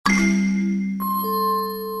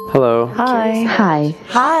Hello. Hi. Hi.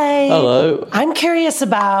 Hi. Hello. I'm curious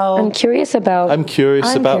about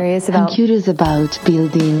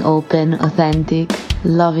Building open, authentic,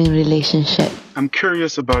 loving relationship. I'm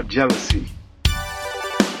curious about jealousy.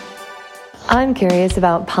 I'm curious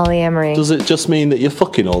about polyamory. Does it just mean that you're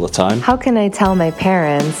fucking all the time? How can I tell my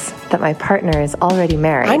parents that my partner is already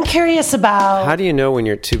married? I'm curious about How do you know when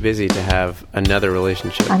you're too busy to have another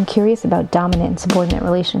relationship? I'm curious about dominant and subordinate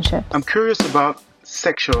relationships. I'm curious about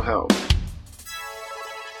sexual health.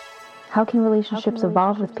 How can relationships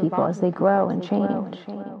evolve with people as they grow and change?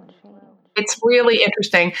 It's really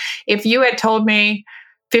interesting. If you had told me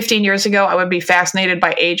 15 years ago I would be fascinated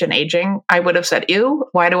by age and aging, I would have said, ew,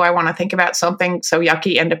 why do I want to think about something so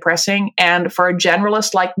yucky and depressing? And for a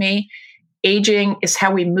generalist like me, aging is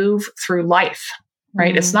how we move through life, right?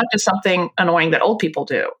 Mm-hmm. It's not just something annoying that old people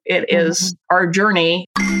do. It is our journey.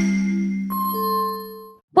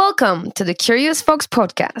 Welcome to the Curious Fox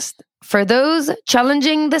podcast, for those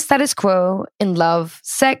challenging the status quo in love,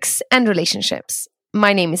 sex, and relationships.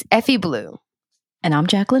 My name is Effie Blue. And I'm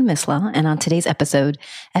Jacqueline Misla, and on today's episode,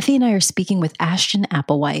 Effie and I are speaking with Ashton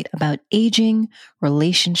Applewhite about aging,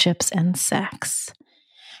 relationships, and sex.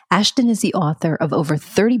 Ashton is the author of over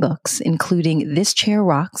 30 books, including This Chair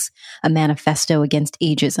Rocks, A Manifesto Against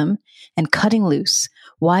Ageism, and Cutting Loose,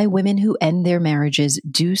 Why Women Who End Their Marriages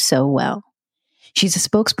Do So Well. She's a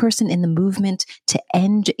spokesperson in the movement to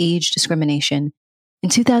end age discrimination. In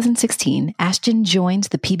 2016, Ashton joined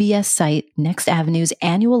the PBS site Next Avenue's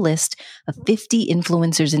annual list of 50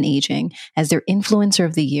 influencers in aging as their Influencer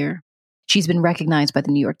of the Year. She's been recognized by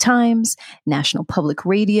the New York Times, National Public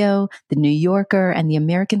Radio, The New Yorker, and the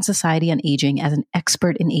American Society on Aging as an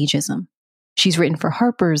expert in ageism. She's written for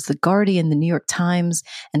Harper's, The Guardian, The New York Times,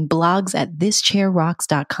 and blogs at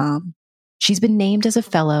thischairrocks.com. She's been named as a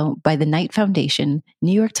fellow by the Knight Foundation,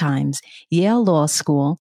 New York Times, Yale Law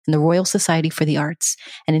School, and the Royal Society for the Arts.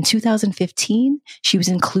 And in 2015, she was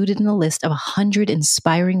included in a list of 100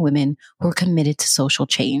 inspiring women who are committed to social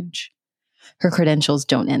change. Her credentials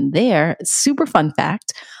don't end there. Super fun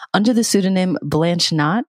fact, under the pseudonym Blanche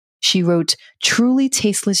Knott, she wrote Truly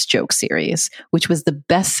Tasteless Joke Series, which was the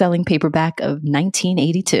best-selling paperback of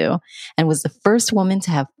 1982 and was the first woman to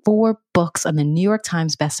have 4 books on the New York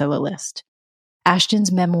Times bestseller list.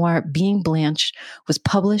 Ashton's memoir, Being Blanche, was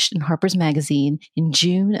published in Harper's Magazine in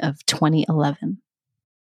June of 2011.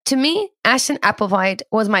 To me, Ashton Applewhite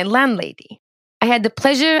was my landlady. I had the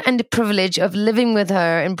pleasure and the privilege of living with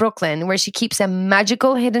her in Brooklyn, where she keeps a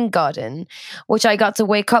magical hidden garden, which I got to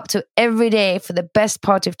wake up to every day for the best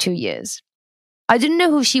part of 2 years. I didn't know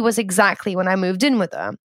who she was exactly when I moved in with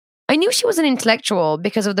her. I knew she was an intellectual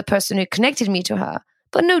because of the person who connected me to her,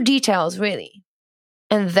 but no details really.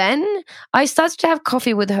 And then I started to have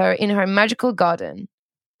coffee with her in her magical garden.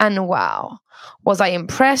 And wow, was I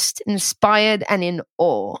impressed, inspired, and in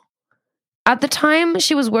awe. At the time,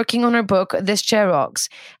 she was working on her book, This Chair Rocks,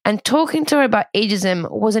 and talking to her about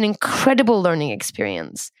ageism was an incredible learning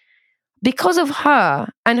experience. Because of her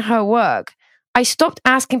and her work, I stopped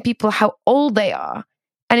asking people how old they are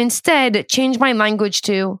and instead changed my language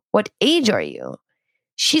to, what age are you?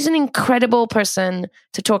 She's an incredible person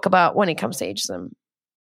to talk about when it comes to ageism.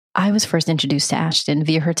 I was first introduced to Ashton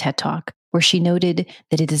via her TED Talk, where she noted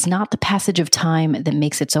that it is not the passage of time that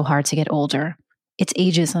makes it so hard to get older. It's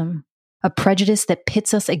ageism, a prejudice that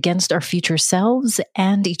pits us against our future selves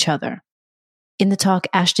and each other. In the talk,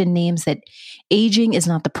 Ashton names that aging is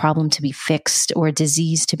not the problem to be fixed or a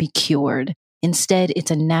disease to be cured. Instead,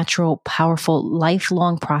 it's a natural, powerful,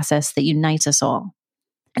 lifelong process that unites us all.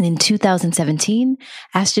 And in 2017,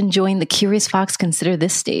 Ashton joined the Curious Fox Consider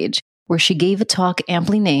This stage, where she gave a talk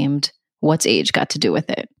amply named, What's Age Got to Do With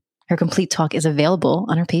It? Her complete talk is available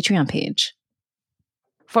on her Patreon page.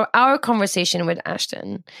 For our conversation with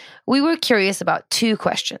Ashton, we were curious about 2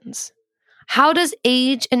 questions. How does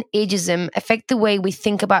age and ageism affect the way we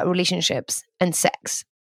think about relationships and sex?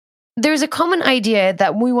 There's a common idea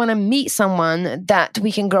that we want to meet someone that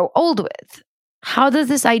we can grow old with. How does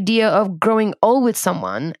this idea of growing old with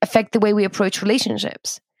someone affect the way we approach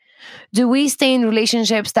relationships? Do we stay in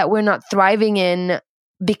relationships that we're not thriving in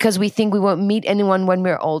because we think we won't meet anyone when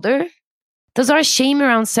we're older? Does our shame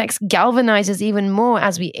around sex galvanize us even more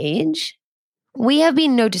as we age? We have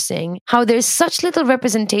been noticing how there's such little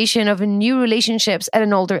representation of new relationships at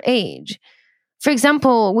an older age. For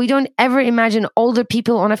example, we don't ever imagine older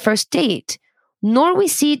people on a first date, nor we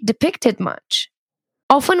see it depicted much.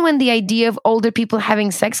 Often when the idea of older people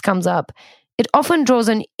having sex comes up, it often draws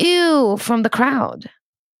an ew from the crowd.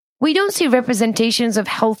 We don't see representations of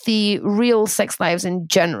healthy, real sex lives in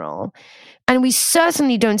general. And we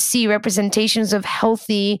certainly don't see representations of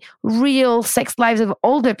healthy, real sex lives of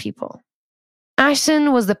older people.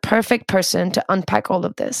 Ashton was the perfect person to unpack all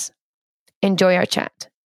of this. Enjoy our chat.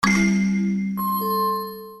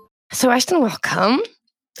 So Ashton, welcome.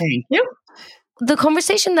 Thank you. The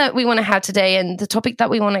conversation that we want to have today and the topic that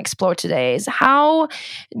we want to explore today is how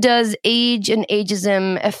does age and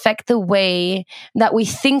ageism affect the way that we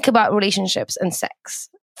think about relationships and sex?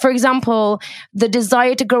 For example, the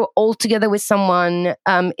desire to grow old together with someone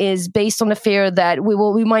is based on the fear that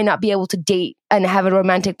we might not be able to date and have a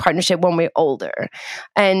romantic partnership when we're older.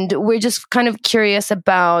 And we're just kind of curious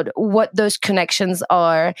about what those connections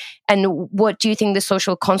are and what do you think the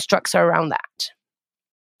social constructs are around that?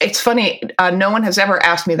 It's funny, no one has ever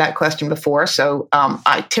asked me that question before, so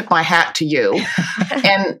I tip my hat to you.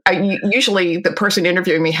 And usually the person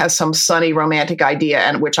interviewing me has some sunny romantic idea,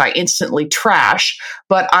 and which I instantly trash,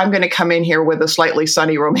 but I'm going to come in here with a slightly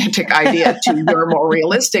sunny romantic idea to your more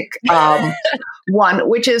realistic one,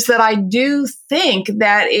 which is that I do think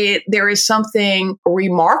that there is something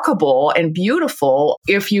remarkable and beautiful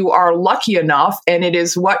if you are lucky enough, and it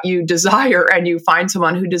is what you desire, and you find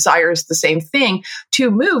someone who desires the same thing, to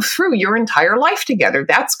move through your entire life together.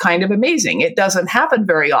 That's kind of amazing. It doesn't happen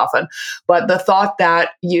very often, but the thought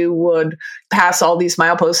that you would pass all these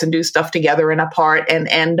mileposts and do stuff together and apart and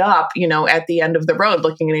end up, at the end of the road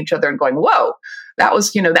looking at each other and going, whoa, that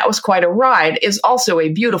was quite a ride, is also a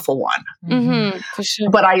beautiful one. Mm-hmm, for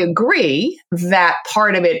sure. But I agree that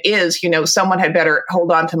part of it is, someone had better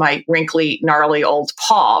hold on to my wrinkly, gnarly old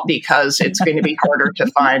paw, because it's going to be harder to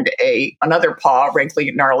find another paw,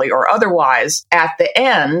 wrinkly, gnarly, or otherwise, at the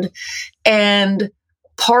end. And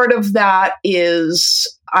part of that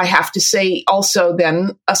is, I have to say, also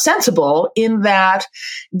then sensible in that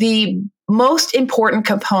the most important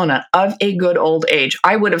component of a good old age,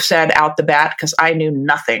 I would have said out the bat, because I knew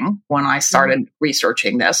nothing when I started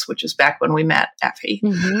researching this, which is back when we met, Effie,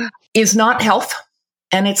 is not health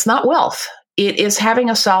and it's not wealth. It is having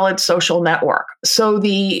a solid social network. So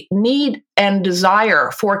the need and desire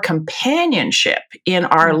for companionship in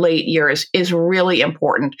our late years is really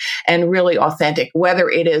important and really authentic, whether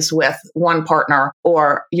it is with one partner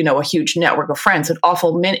or, a huge network of friends. And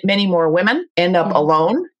many more women end up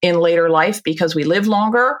alone in later life because we live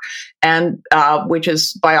longer, and which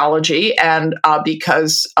is biology, and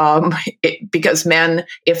because men,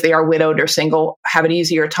 if they are widowed or single, have an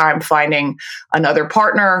easier time finding another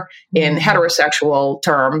partner in heterosexual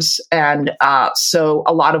terms. And so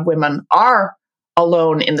a lot of women are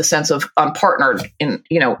alone in the sense of unpartnered in,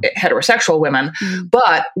 heterosexual women,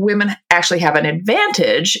 but women actually have an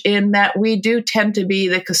advantage in that we do tend to be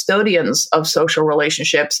the custodians of social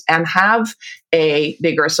relationships and have a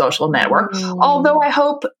bigger social network. Although I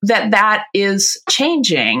hope that is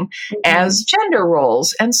changing as gender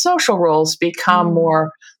roles and social roles become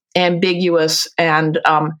more ambiguous and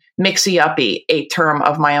mixy-uppy, a term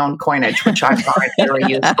of my own coinage, which I find very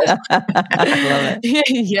useful. I love it.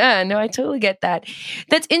 Yeah, no, I totally get that.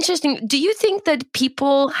 That's interesting. Do you think that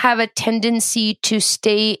people have a tendency to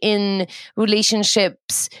stay in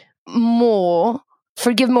relationships more,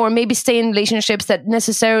 forgive more, maybe stay in relationships that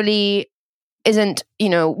necessarily isn't,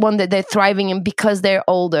 one that they're thriving in because they're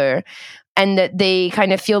older? And that they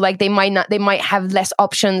kind of feel like they might have less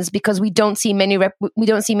options because we don't see many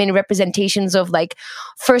representations of like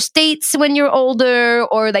first dates when you're older,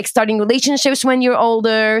 or like starting relationships when you're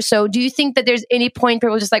older. So do you think that there's any point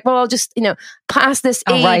where we're just like, well, I'll just, past this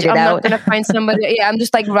age, I'm not going to find somebody. Yeah, I'm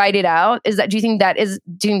just like, write it out. Do you think that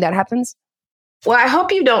happens? Well, I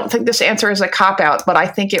hope you don't think this answer is a cop-out, but I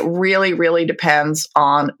think it really, really depends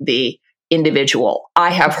on the individual. I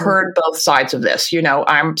have heard both sides of this.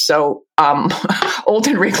 I'm so old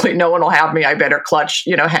and wrinkly, no one will have me. I better clutch,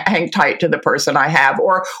 hang tight to the person I have.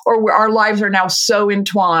 Or our lives are now so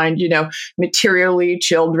entwined, materially,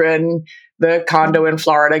 children, the condo in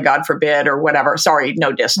Florida, God forbid, or whatever. Sorry,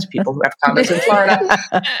 no diss to people who have condos in Florida.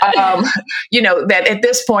 That at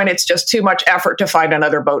this point, it's just too much effort to find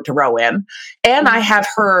another boat to row in. And I have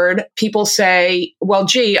heard people say, well,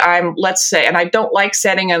 gee, let's say, and I don't like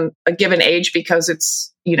setting a given age because it's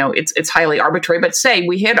highly arbitrary, but say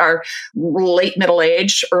we hit our late middle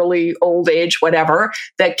age, early old age, whatever,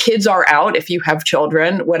 that kids are out. If you have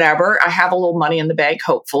children, whatever, I have a little money in the bank,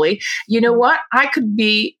 hopefully. You know what? I could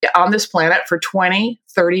be on this planet for 20,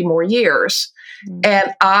 30 more years.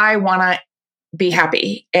 And I want to be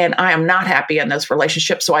happy. And I am not happy in this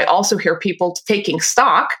relationship. So I also hear people taking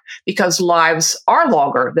stock because lives are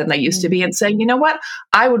longer than they used to be and saying, you know what,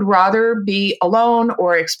 I would rather be alone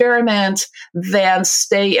or experiment than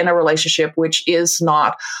stay in a relationship which is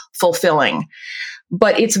not fulfilling.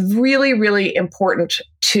 But it's really, really important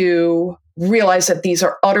to realize that these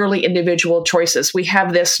are utterly individual choices. We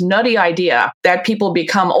have this nutty idea that people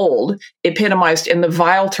become old, epitomized in the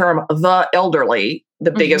vile term, the elderly, the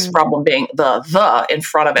biggest problem being the in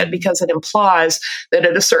front of it, because it implies that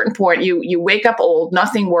at a certain point you wake up old,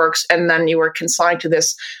 nothing works, and then you are consigned to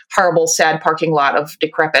this horrible, sad parking lot of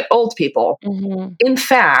decrepit old people. In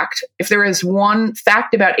fact, if there is one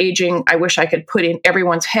fact about aging I wish I could put in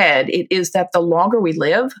everyone's head, it is that the longer we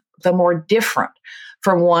live, the more different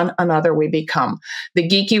from one another we become. The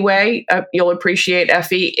geeky way, you'll appreciate,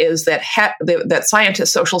 Effie, is that that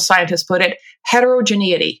social scientists put it,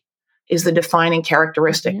 heterogeneity is the defining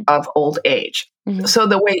characteristic of old age. So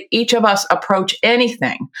the way each of us approach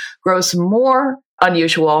anything grows more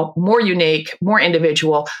unusual, more unique, more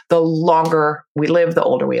individual, the longer we live, the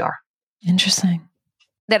older we are. Interesting.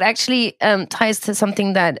 That actually ties to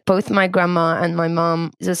something that both my grandma and my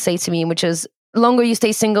mom just say to me, which is, longer you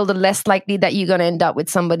stay single, the less likely that you're going to end up with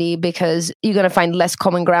somebody because you're going to find less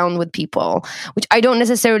common ground with people, which I don't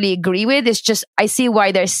necessarily agree with. It's just, I see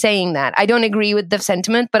why they're saying that. I don't agree with the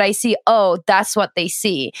sentiment, but I see, that's what they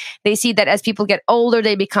see. They see that as people get older,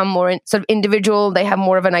 they become more sort of individual, they have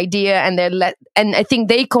more of an idea, and and I think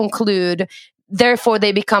they conclude, therefore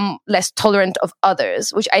they become less tolerant of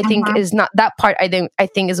others, which I think is not that part. I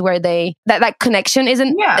think is where that connection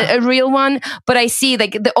isn't a real one. But I see,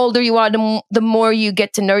 like, the older you are, the more you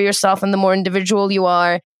get to know yourself and the more individual you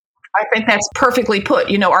are. I think that's perfectly put.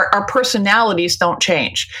 Our personalities don't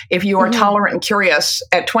change. If you are tolerant and curious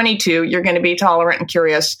at 22, you're going to be tolerant and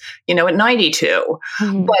curious, at 92.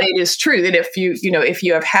 But it is true that if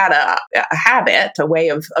you have had a habit, a way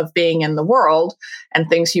of being in the world, and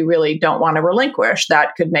things you really don't want to relinquish,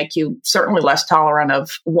 that could make you certainly less tolerant of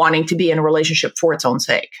wanting to be in a relationship for its own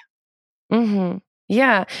sake.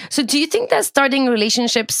 Yeah. So do you think that starting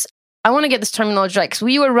relationships, I want to get this terminology right, because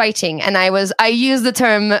we were writing and I used the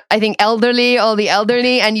term, I think, elderly, all the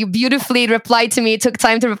elderly, and you beautifully replied to me, took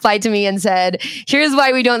time to reply to me and said, here's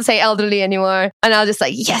why we don't say elderly anymore. And I was just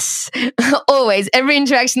like, yes, always. Every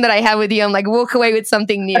interaction that I have with you, I'm like, walk away with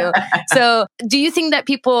something new. So do you think that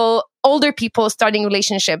older people starting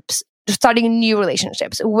new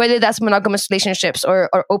relationships, whether that's monogamous relationships or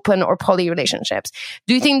open or poly relationships,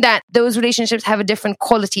 do you think that those relationships have a different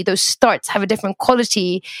quality, those starts have a different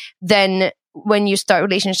quality than when you start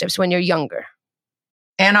relationships when you're younger?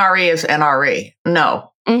 NRE is NRE.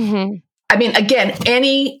 No. I mean, again,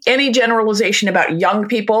 any generalization about young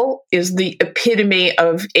people is the epitome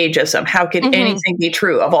of ageism. How could anything be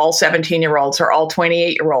true of all 17-year-olds or all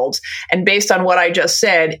 28-year-olds? And based on what I just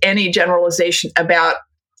said, any generalization about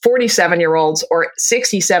 47-year-olds or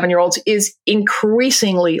 67-year-olds is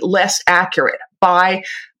increasingly less accurate by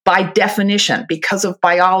definition, because of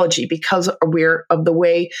biology, because of the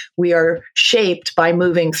way we are shaped by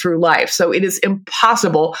moving through life. So it is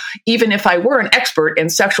impossible, even if I were an expert in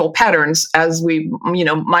sexual patterns as we,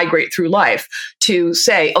 migrate through life, to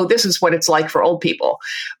say, this is what it's like for old people.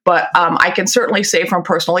 But I can certainly say from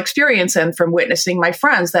personal experience and from witnessing my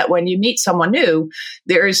friends that when you meet someone new,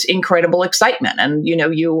 there's incredible excitement, and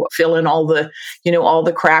you fill in all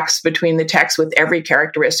the cracks between the text with every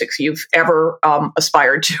characteristics you've ever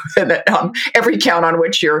aspired to, and that every count on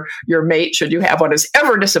which your mate, should you have one, has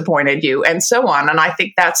ever disappointed you, and so on. And I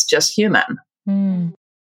think that's just human.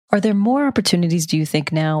 Are there more opportunities, do you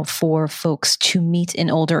think, now for folks to meet in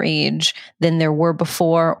older age than there were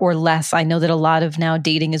before, or less? I know that a lot of now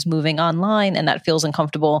dating is moving online, and that feels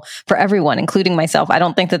uncomfortable for everyone, including myself. I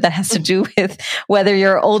don't think that has to do with whether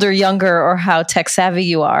you're older, younger, or how tech savvy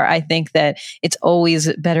you are. I think that it's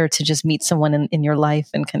always better to just meet someone in your life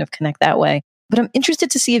and kind of connect that way. But I'm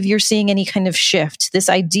interested to see if you're seeing any kind of shift. This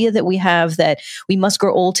idea that we have that we must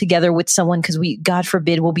grow old together with someone because we, God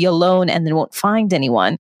forbid, will be alone and then won't find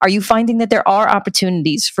anyone. Are you finding that there are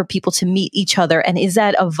opportunities for people to meet each other? And is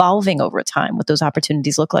that evolving over time, what those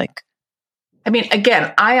opportunities look like? I mean,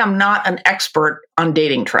 again, I am not an expert on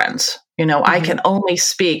dating trends. I can only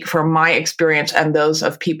speak from my experience and those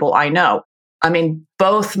of people I know. I mean,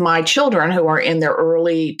 both my children, who are in their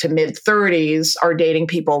early to mid 30s, are dating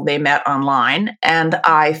people they met online. And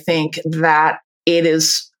I think that it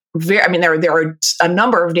is there are a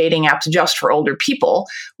number of dating apps just for older people,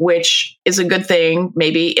 which is a good thing,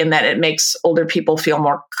 maybe in that it makes older people feel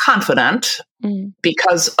more confident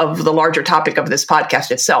because of the larger topic of this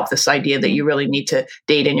podcast itself, this idea that you really need to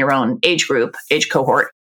date in your own age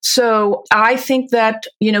cohort. So I think that,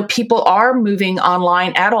 people are moving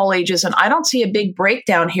online at all ages, and I don't see a big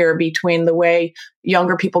breakdown here between the way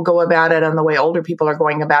younger people go about it and the way older people are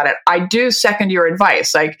going about it. I do second your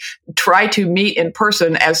advice. Like, try to meet in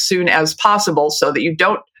person as soon as possible so that you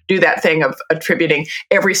don't do that thing of attributing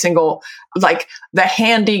every single, like the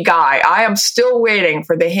handy guy. I am still waiting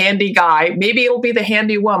for the handy guy. Maybe it'll be the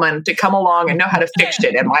handy woman to come along and know how to fix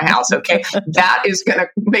it in my house. Okay. That is going to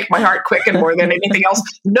make my heart quicken more than anything else.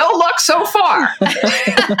 No luck so far.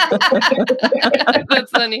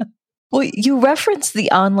 That's funny. Well, you referenced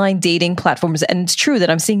the online dating platforms, and it's true that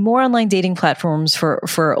I'm seeing more online dating platforms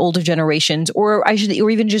for older generations, or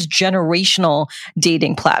even just generational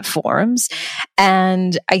dating platforms.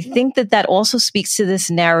 And I think that also speaks to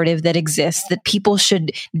this narrative that exists that people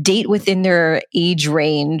should date within their age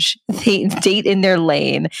range, date in their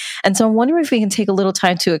lane. And so I'm wondering if we can take a little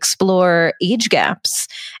time to explore age gaps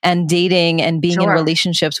and dating and being in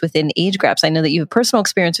relationships within age gaps. I know that you have personal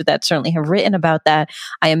experience with that, certainly have written about that.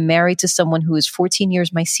 I am married to someone who is 14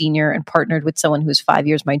 years my senior and partnered with someone who's 5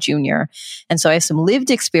 years my junior. And so I have some lived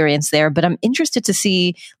experience there, but I'm interested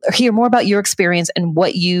to hear more about your experience and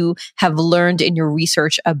what you have learned in your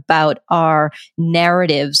research about our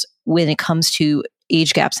narratives when it comes to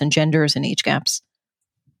age gaps and genders and age gaps.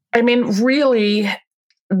 I mean, really,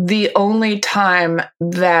 the only time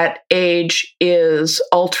that age is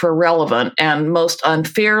ultra relevant, and most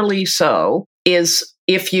unfairly so, is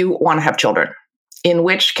if you want to have children. In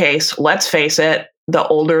which case, let's face it, the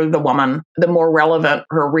older the woman, the more relevant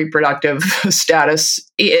her reproductive status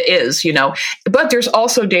is, But there's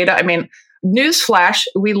also data. I mean, newsflash,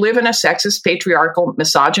 we live in a sexist, patriarchal,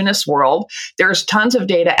 misogynist world. There's tons of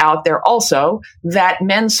data out there also that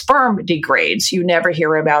men's sperm degrades. You never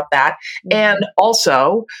hear about that. Mm-hmm. And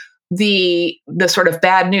also the sort of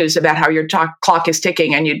bad news about how your clock is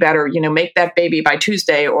ticking and you'd better, make that baby by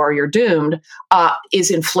Tuesday or you're doomed, is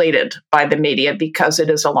inflated by the media because it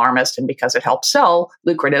is alarmist and because it helps sell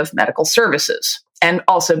lucrative medical services. And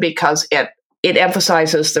also because it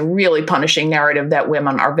emphasizes the really punishing narrative that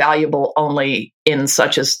women are valuable only in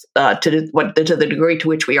such as to the degree to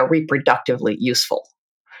which we are reproductively useful,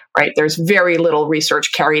 right? There's very little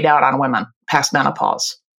research carried out on women past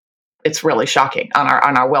menopause. It's really shocking on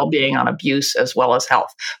our well-being, on abuse, as well as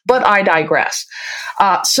health. But I digress.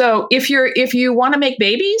 So if you want to make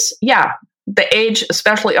babies, yeah, the age,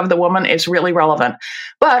 especially of the woman, is really relevant.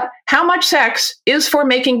 But how much sex is for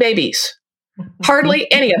making babies?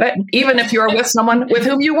 Hardly any of it, even if you're with someone with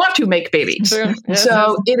whom you want to make babies. Sure. Yes.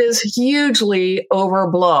 So it is hugely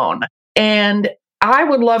overblown. And I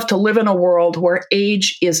would love to live in a world where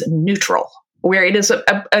age is neutral, where it is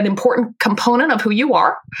an important component of who you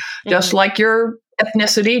are, just like your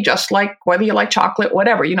ethnicity, just like whether you like chocolate,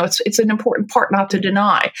 whatever. It's an important part not to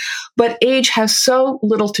deny. But age has so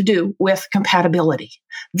little to do with compatibility.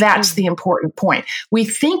 That's the important point. We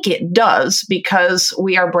think it does because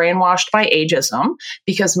we are brainwashed by ageism,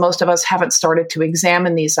 because most of us haven't started to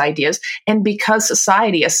examine these ideas, and because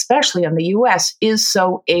society, especially in the US, is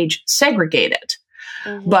so age segregated.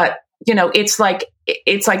 Mm-hmm. But it's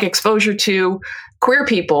like exposure to queer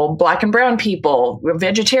people, Black and brown people,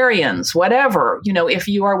 vegetarians, whatever. If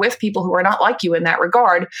you are with people who are not like you in that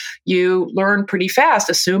regard, you learn pretty fast,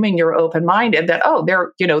 assuming you're open-minded, that, oh,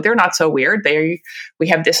 they're not so weird. We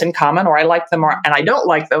have this in common, or I like them, and I don't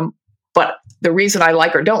like them. But the reason I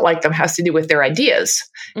like or don't like them has to do with their ideas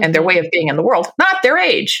and their way of being in the world, not their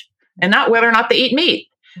age, and not whether or not they eat meat,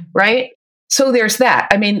 right? So there's that.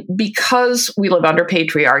 I mean, because we live under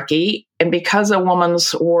patriarchy and because a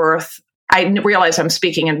woman's worth, I realize I'm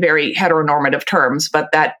speaking in very heteronormative terms,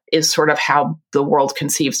 but that is sort of how the world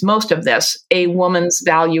conceives most of this. A woman's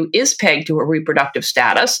value is pegged to a reproductive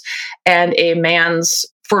status, and a man's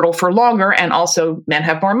fertile for longer, and also men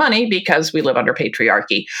have more money because we live under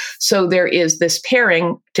patriarchy. So there is this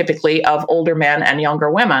pairing typically of older men and younger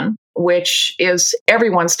women, which is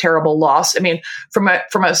everyone's terrible loss. I mean, from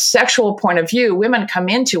a sexual point of view, women come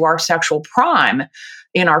into our sexual prime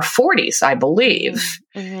in our 40s, I believe.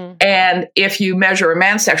 Mm-hmm. And if you measure a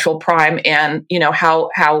man's sexual prime and,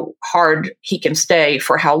 how hard he can stay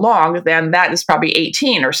for how long, then that is probably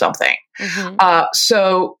 18 or something. Mm-hmm.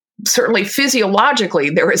 So certainly physiologically,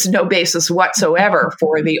 there is no basis whatsoever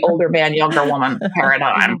for the older man, younger woman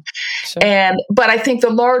paradigm. Sure. But I think the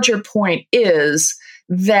larger point is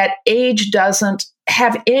that age doesn't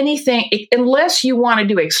have anything, unless you want to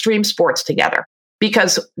do extreme sports together,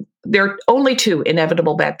 because there are only two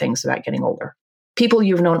inevitable bad things about getting older. People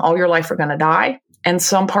you've known all your life are going to die, and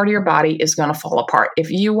some part of your body is going to fall apart.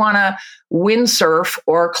 If you want to windsurf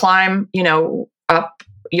or climb, up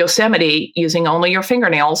Yosemite using only your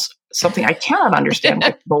fingernails, something I cannot understand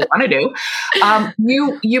what people want to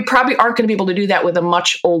do, you probably aren't going to be able to do that with a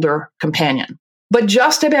much older companion. But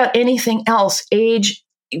just about anything else, age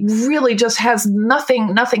really just has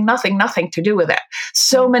nothing to do with it.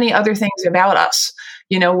 So many other things about us,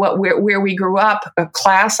 where we grew up,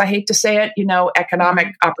 class, I hate to say it,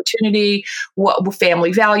 economic opportunity, what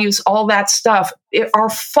family values, all that stuff are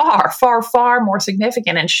far, far, far more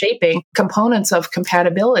significant in shaping components of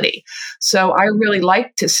compatibility. So I would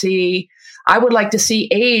like to see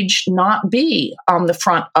age not be on the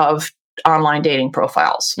front of online dating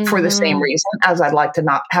profiles for the same reason as I'd like to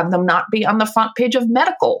not have them not be on the front page of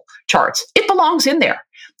medical charts. It belongs in there.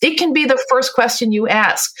 It can be the first question you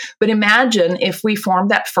ask, but imagine if we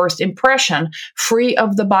formed that first impression free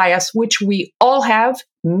of the bias, which we all have,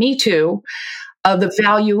 me too, of the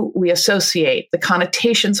value we associate, the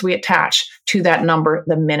connotations we attach to that number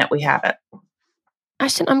the minute we have it.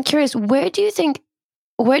 Ashton, I'm curious, where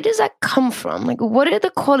does that come from? Like, what are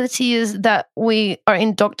the qualities that we are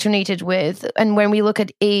indoctrinated with? And when we look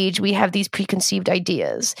at age, we have these preconceived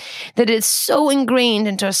ideas that is so ingrained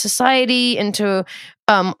into our society, into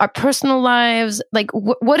our personal lives. Like,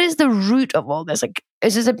 what is the root of all this? Like,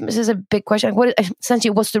 is this a big question?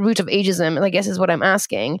 Essentially, what's the root of ageism? I guess is what I'm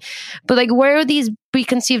asking. But like, where do these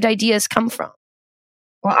preconceived ideas come from?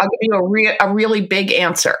 Well, I'll give you a really big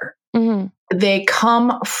answer. Mm-hmm. They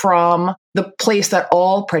come from the place that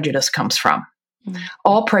all prejudice comes from. Mm-hmm.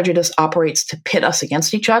 All prejudice operates to pit us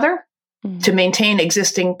against each other, to maintain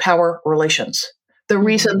existing power relations. The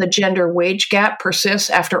reason the gender wage gap persists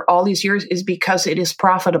after all these years is because it is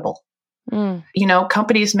profitable.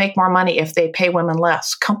 Companies make more money if they pay women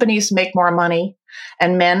less. Companies make more money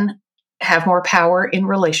and men have more power in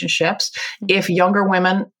relationships if younger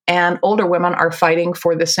women and older women are fighting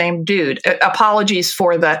for the same dude. Apologies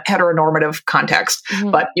for the heteronormative context,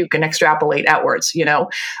 but you can extrapolate outwards.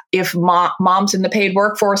 If moms in the paid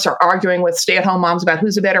workforce are arguing with stay-at-home moms about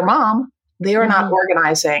who's a better mom, they are not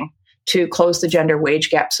organizing to close the gender wage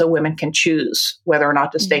gap so women can choose whether or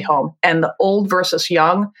not to stay home. And the old versus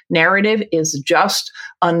young narrative is just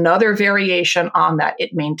another variation on that.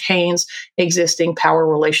 It maintains existing power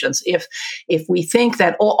relations. If we think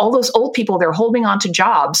that all those old people, they're holding on to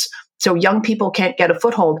jobs so young people can't get a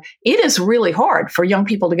foothold, it is really hard for young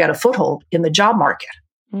people to get a foothold in the job market.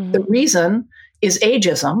 The reason is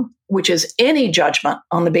ageism, which is any judgment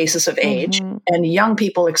on the basis of age. And young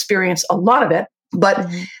people experience a lot of it, but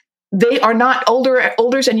they are not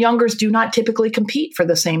olders and youngers do not typically compete for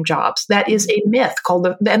the same jobs. That is a myth called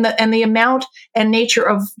and the amount and nature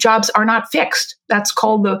of jobs are not fixed. That's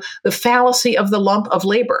called the fallacy of the lump of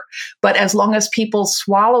labor. But as long as people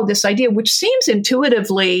swallow this idea, which seems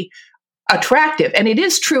intuitively attractive, and it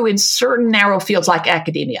is true in certain narrow fields like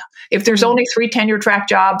academia. If there's only 3 tenure track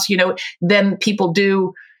jobs, then people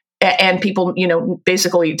do. And people,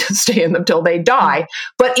 basically stay in them till they die.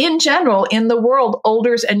 But in general, in the world,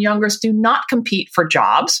 olders and youngers do not compete for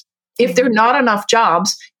jobs. If there are not enough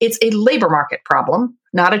jobs, it's a labor market problem,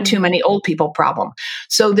 not a too many old people problem.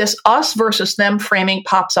 So this us versus them framing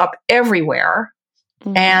pops up everywhere.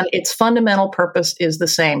 And its fundamental purpose is the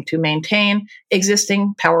same, to maintain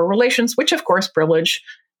existing power relations, which of course privilege,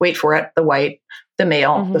 wait for it, the white, the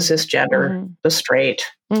male, the cisgender, the straight.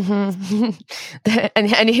 And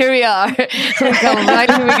here we are. We go right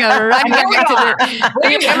here we are.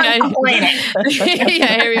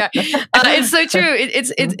 It's so true.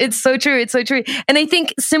 It's so true. It's so true. And I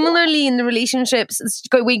think similarly in the relationships,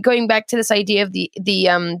 going back to this idea of the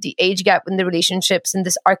age gap in the relationships and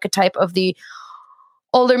this archetype of the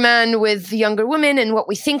older man with younger women and what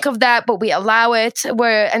we think of that, but we allow it.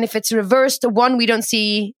 And if it's reversed, we don't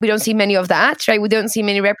see many of that, right? We don't see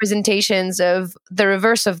many representations of the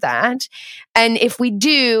reverse of that. And if we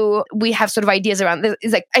do, we have sort of ideas around this.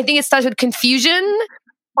 It's like, I think it starts with confusion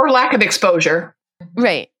or lack of exposure.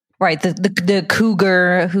 Right. Right. The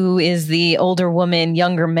cougar who is the older woman,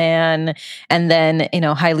 younger man, and then,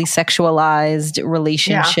 highly sexualized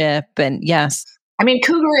relationship. Yeah. And yes. I mean,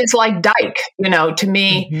 cougar is like dyke, to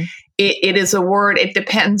me, it is a word. It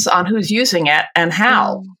depends on who's using it and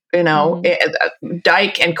how,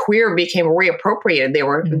 dyke and queer became reappropriated. They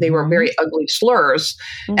were very ugly slurs.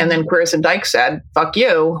 And then queers and dyke said, fuck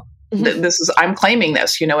you. I'm claiming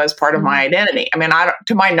this, as part of my identity. I mean,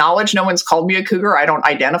 to my knowledge, no one's called me a cougar. I don't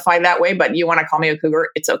identify that way, but you want to call me a cougar,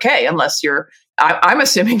 it's okay. Unless I'm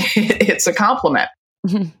assuming it's a compliment.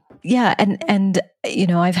 Yeah. And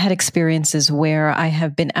I've had experiences where I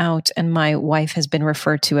have been out and my wife has been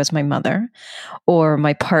referred to as my mother, or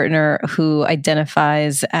my partner who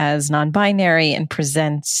identifies as non-binary and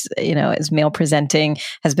presents, as male presenting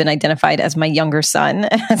has been identified as my younger son,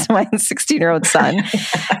 as my 16-year-old son.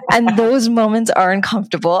 And those moments are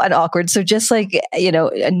uncomfortable and awkward. So just like,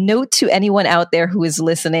 a note to anyone out there who is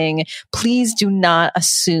listening, please do not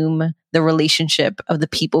assume the relationship of the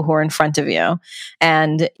people who are in front of you.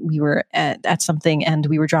 And we were at something and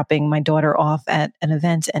we were dropping my daughter off at an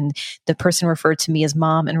event, and the person referred to me as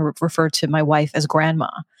mom and referred to my wife as grandma.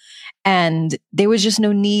 And there was just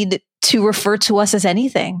no need to refer to us as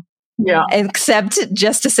anything. Yeah. Except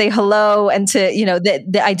just to say hello and to,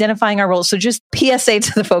 the identifying our roles. So just PSA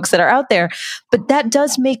to the folks that are out there. But that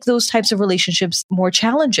does make those types of relationships more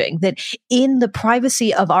challenging, that in the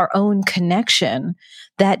privacy of our own connection,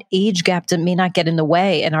 that age gap may not get in the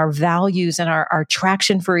way, and our values and our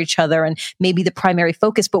attraction for each other and maybe the primary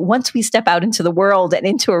focus. But once we step out into the world and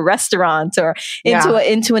into a restaurant or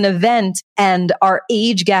into an event, and our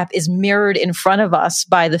age gap is mirrored in front of us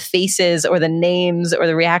by the faces or the names or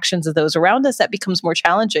the reactions of those around us, that becomes more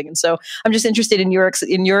challenging. And so I'm just interested in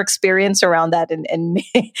your experience around that, and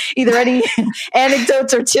either any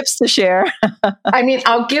anecdotes or tips to share. I mean,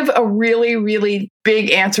 I'll give a really, really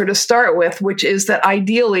big answer to start with, which is that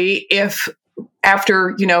ideally, if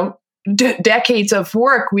after, decades of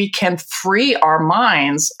work, we can free our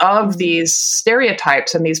minds of these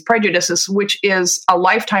stereotypes and these prejudices, which is a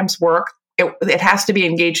lifetime's work. It has to be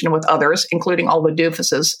engaged in with others, including all the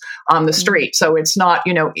doofuses on the street. So it's not,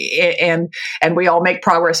 and we all make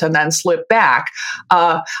progress and then slip back.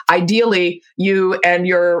 Ideally, you and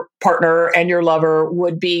your partner and your lover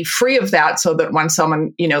would be free of that, so that when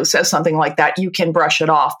someone, says something like that, you can brush it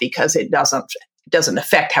off because it doesn't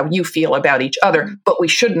affect how you feel about each other. But we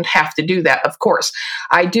shouldn't have to do that, of course.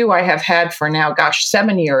 I have had for now,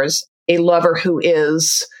 7 years, a lover who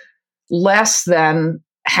is less than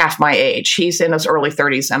half my age. He's in his early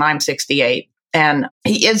 30s and I'm 68. And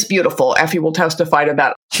he is beautiful. Effie will testify to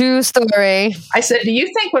that. True story. I said, do you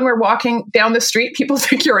think when we're walking down the street, people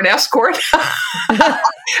think you're an escort? And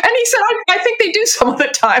he said, I think they do some of the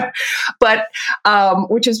time, but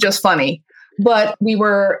which is just funny. But we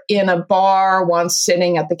were in a bar once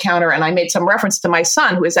sitting at the counter, and I made some reference to my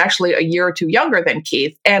son, who is actually a year or two younger than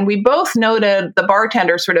Keith. And we both noted the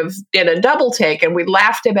bartender sort of did a double take, and we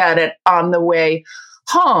laughed about it on the way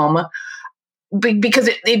home because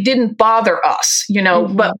it didn't bother us,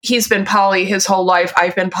 but he's been poly his whole life.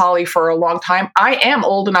 I've been poly for a long time. I am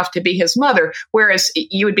old enough to be his mother, whereas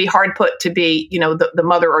you would be hard put to be, the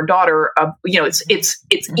mother or daughter of, it's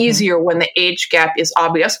easier when the age gap is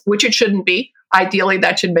obvious, which it shouldn't be. Ideally,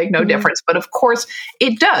 that should make no difference. But of course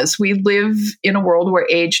it does. We live in a world where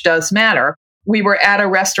age does matter. We were at a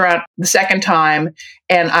restaurant the second time,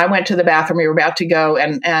 and I went to the bathroom. We were about to go,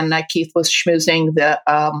 and Keith was schmoozing the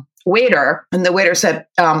waiter, and the waiter said,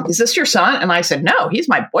 "Is this your son?" And I said, "No, he's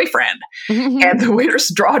my boyfriend." And the waiter's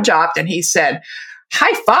jaw dropped, and he said,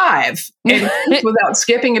 "High five!" And Keith, without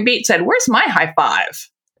skipping a beat, said, "Where's my high five?"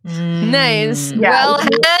 Nice. Yeah. Well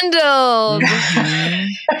handled.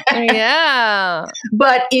 Yeah.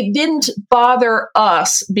 But it didn't bother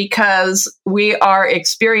us because we are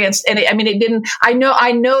experienced. And it didn't, I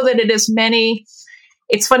know that it is many.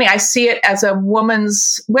 It's funny. I see it as a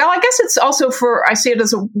woman's, I guess it's also I see it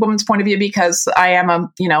as a woman's point of view because I am a,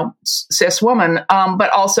 cis woman, but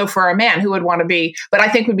also for a man who would want to be, but I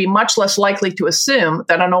think would be much less likely to assume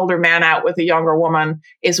that an older man out with a younger woman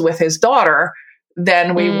is with his daughter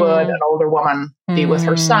than we would an older woman be with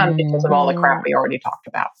her son, because of all the crap we already talked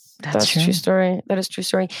about. That's true story. That is true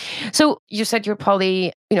story. So you said you're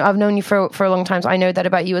poly, I've known you for a long time, so I know that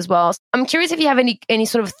about you as well. I'm curious if you have any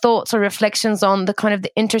sort of thoughts or reflections on the kind of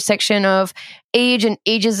the intersection of age and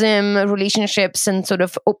ageism relationships and sort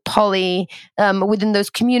of poly within those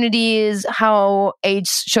communities, how age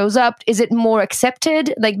shows up. Is it more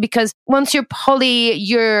accepted? Because once you're poly,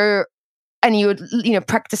 you're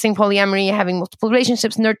practicing polyamory, having multiple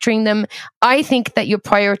relationships, nurturing them. I think that your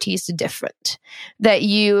priorities are different. That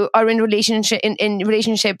you are in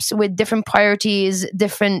relationships with different priorities,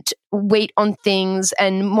 different weight on things,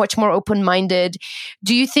 and much more open-minded.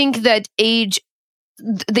 Do you think that age,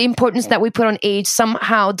 the importance that we put on age,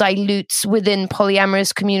 somehow dilutes within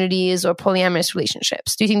polyamorous communities or polyamorous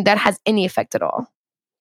relationships? Do you think that has any effect at all?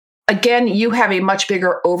 Again, you have a much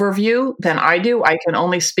bigger overview than I do. I can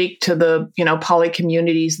only speak to the, poly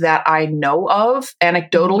communities that I know of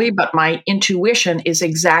anecdotally, but my intuition is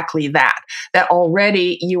exactly that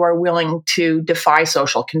already you are willing to defy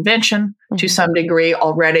social convention to some degree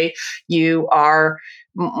already. You are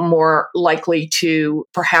more likely to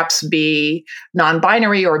perhaps be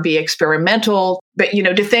non-binary or be experimental, but,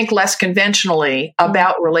 to think less conventionally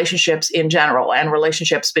about relationships in general and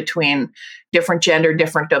relationships between different gender,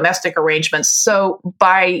 different domestic arrangements. So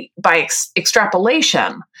by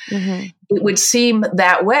extrapolation, it would seem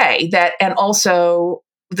that way and also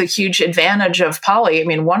the huge advantage of poly. I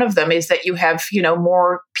mean, one of them is that you have,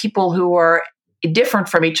 more people who are different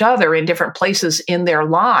from each other in different places in their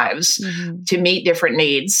lives to meet different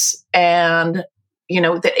needs. And,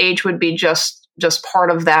 that age would be just part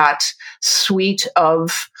of that suite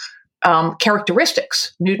of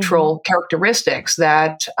characteristics, neutral characteristics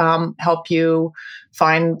that help you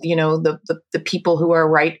find, the people who are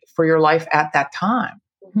right for your life at that time.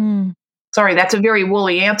 Sorry, that's a very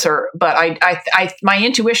woolly answer, but my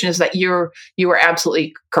intuition is that you are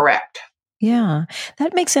absolutely correct. Yeah,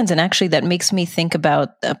 that makes sense. And actually, that makes me think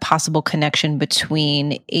about a possible connection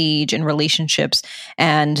between age and relationships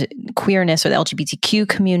and queerness or the LGBTQ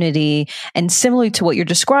community. And similarly to what you're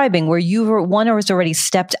describing, where one has already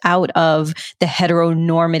stepped out of the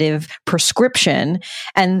heteronormative prescription,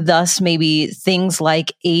 and thus maybe things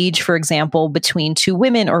like age, for example, between two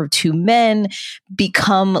women or two men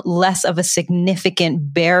become less of a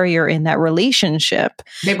significant barrier in that relationship.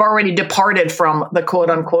 They've already departed from the quote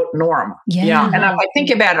unquote norm. Yeah. And I think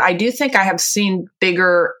about it, I do think I have seen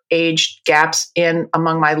bigger age gaps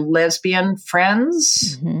among my lesbian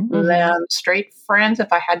friends than straight friends,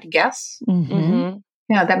 if I had to guess.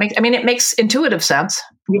 Yeah, it makes intuitive sense.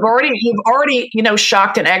 You've already,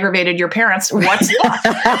 shocked and aggravated your parents. What's left?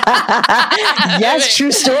 Yes,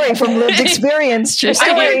 true story from lived experience. True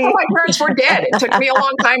story. I did, my parents were dead. It took me a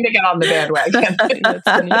long time to get on the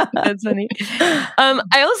bandwagon. That's funny.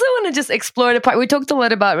 I also want to just explore the part. We talked a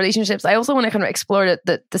lot about relationships. I also want to kind of explore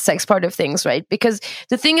the sex part of things, right? Because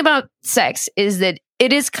the thing about sex is that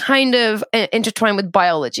it is kind of intertwined with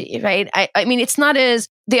biology, right? I mean, it's not as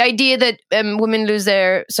the idea that women lose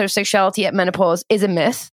their sort of sexuality at menopause is a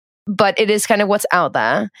myth, but it is kind of what's out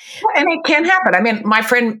there. And it can happen. I mean, my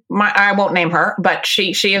friend, I won't name her, but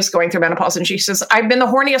she is going through menopause, and she says, I've been the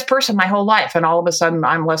horniest person my whole life, and all of a sudden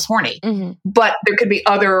I'm less horny. But there could be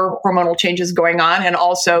other hormonal changes going on. And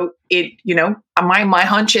also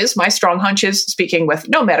my strong hunch is, speaking with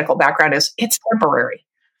no medical background, is it's temporary.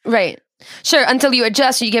 Right. Sure, until you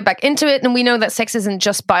adjust, you get back into it. And we know that sex isn't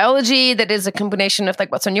just biology. That is a combination of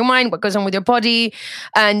like what's on your mind, what goes on with your body.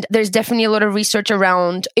 And there's definitely a lot of research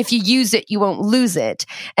around if you use it, you won't lose it.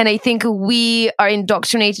 And I think we are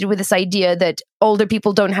indoctrinated with this idea that older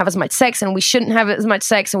people don't have as much sex and we shouldn't have as much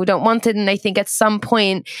sex and we don't want it. And I think at some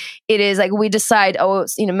point it is like we decide,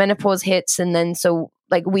 menopause hits, and then so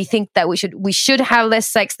like we think that we should have less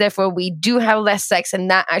sex, therefore we do have less sex,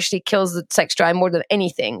 and that actually kills the sex drive more than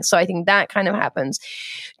anything. So I think that kind of happens.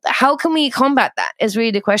 How can we combat that is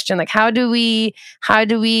really the question. Like how do we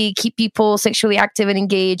keep people sexually active and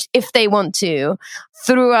engaged if they want to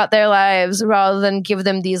throughout their lives rather than give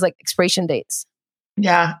them these like expiration dates?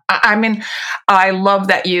 Yeah. I mean, I love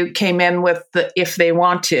that you came in with the if they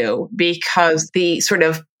want to, because the sort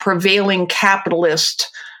of prevailing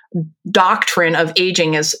capitalist doctrine of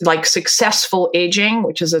aging is like successful aging,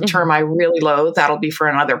 which is a term I really loathe. That'll be for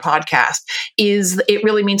another podcast. It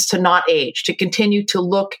really means to not age, to continue to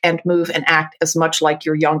look and move and act as much like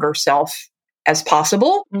your younger self as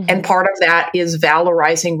possible. And part of that is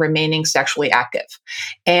valorizing remaining sexually active.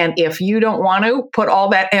 And if you don't want to put all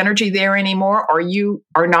that energy there anymore, or you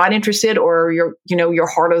are not interested, or your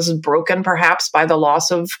heart is broken perhaps by the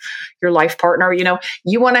loss of your life partner,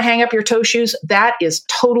 you want to hang up your toe shoes, that is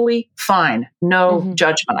totally fine. No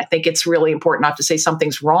judgment. I think it's really important not to say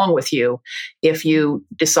something's wrong with you if you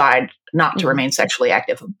decide not to remain sexually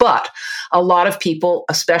active. But a lot of people,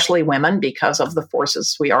 especially women, because of the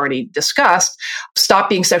forces we already discussed, stop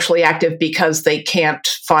being sexually active because they can't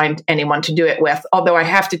find anyone to do it with. Although I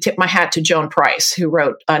have to tip my hat to Joan Price, who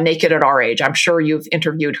wrote Naked at Our Age. I'm sure you've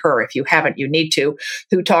interviewed her. If you haven't, you need to,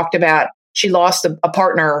 who talked about she lost a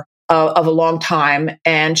partner of a long time,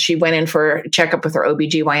 and she went in for a checkup with her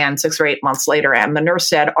OBGYN 6 or 8 months later. And the nurse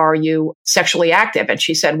said, "Are you sexually active?" And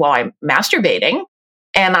she said, "Well, I'm masturbating."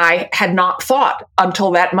 And I had not thought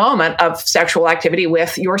until that moment of sexual activity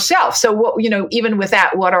with yourself. So, even with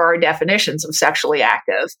that, what are our definitions of sexually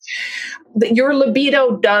active? Your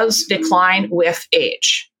libido does decline with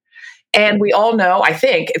age. And we all know, I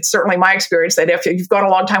think, it's certainly my experience, that if you've gone a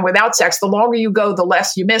long time without sex, the longer you go, the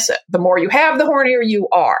less you miss it. The more you have, the hornier you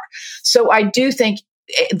are. So I do think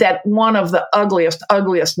that one of the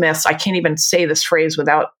ugliest myths, I can't even say this phrase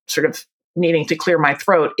without sort of needing to clear my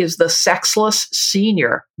throat, is the sexless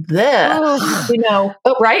senior. Oh.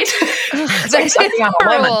 Right? It's like sucking on a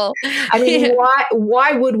lemon. I mean,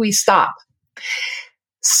 why would we stop?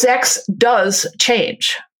 Sex does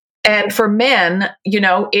change. And for men,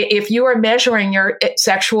 if you are measuring your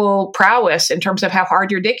sexual prowess in terms of how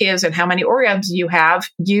hard your dick is and how many orgasms you have,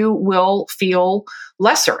 you will feel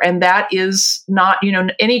lesser. And that is not,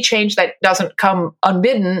 any change that doesn't come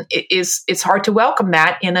unbidden it's hard to welcome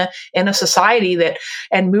that in a society that,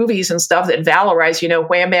 and movies and stuff that valorize,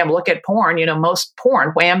 wham, bam, look at porn, most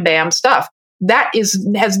porn, wham, bam stuff. That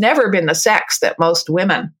has never been the sex that most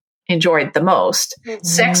women enjoyed the most.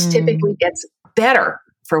 Sex typically gets better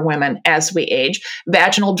for women as we age.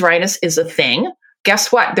 Vaginal dryness is a thing.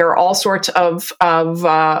 Guess what? There are all sorts of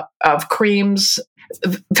creams.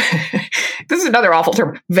 This is another awful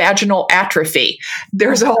term, vaginal atrophy.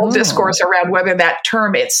 There's a whole discourse around whether that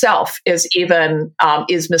term itself is even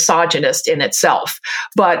is misogynist in itself.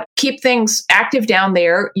 But keep things active down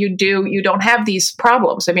there. You don't have these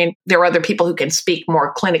problems. I mean, there are other people who can speak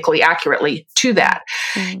more clinically accurately to that.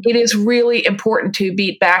 It is really important to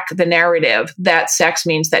beat back the narrative that sex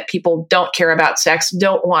means that people don't care about sex,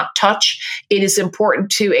 don't want touch. It is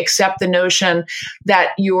important to accept the notion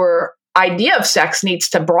that your idea of sex needs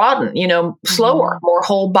to broaden, slower, more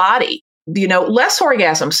whole body, less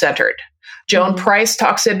orgasm centered. Joan Price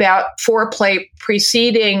talks about foreplay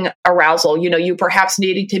preceding arousal, you perhaps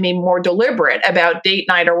needing to be more deliberate about date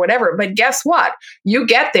night or whatever. But guess what? You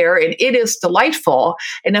get there and it is delightful.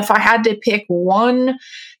 And if I had to pick one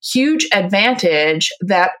huge advantage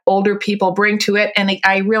that older people bring to it, and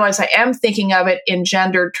I realize I am thinking of it in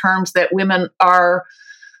gendered terms, that women are,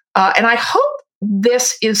 and I hope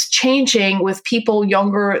this is changing with people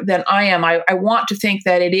younger than I am. I want to think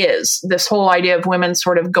that it is. This whole idea of women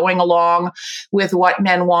sort of going along with what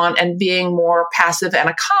men want and being more passive and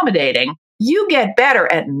accommodating. You get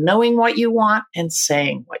better at knowing what you want and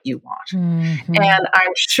saying what you want. And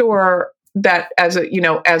I'm sure that as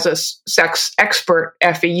a sex expert,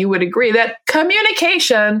 Effie, you would agree that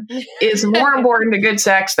communication is more important to good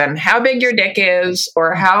sex than how big your dick is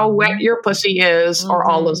or how wet your pussy is or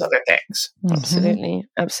all those other things.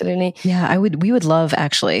 Absolutely. Yeah, we would love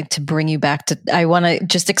actually to bring you back to, I want to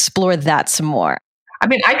just explore that some more. I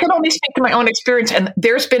mean, I can only speak to my own experience, and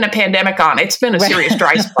there's been a pandemic on. It's been a serious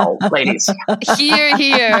dry spell, ladies.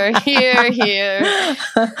 Here.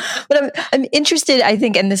 But I'm interested, I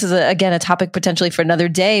think, and this is, again, a topic potentially for another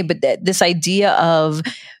day, but this idea of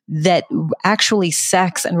that actually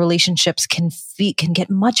sex and relationships can get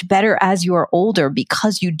much better as you are older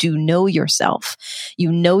because you do know yourself.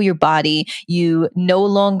 You know your body. You no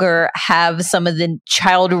longer have some of the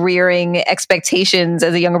child rearing expectations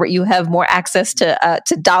as a younger. You have more access to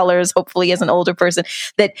dollars, hopefully, as an older person.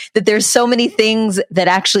 That there's so many things that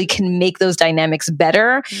actually can make those dynamics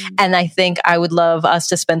better. And I think I would love us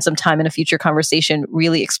to spend some time in a future conversation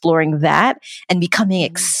really exploring that and becoming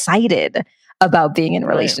excited about being in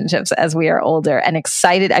relationships as we are older and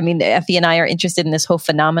excited. I mean, Effie and I are interested in this whole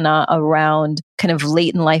phenomena around kind of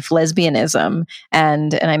late in life lesbianism.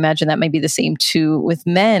 And I imagine that might be the same too with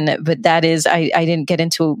men. But that is, I didn't get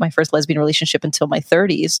into my first lesbian relationship until my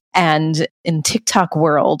 30s. And in TikTok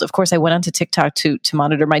world, of course, I went onto TikTok to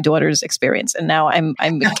monitor my daughter's experience. And now I'm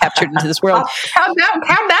captured into this world. How'd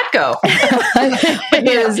that go?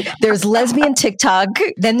 There's lesbian TikTok,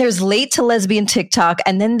 then there's late to lesbian TikTok,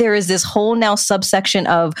 and then there is this whole now subsection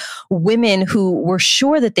of women who were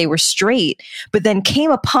sure that they were straight, but then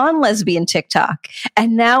came upon lesbian TikTok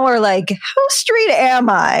and now are like, how straight am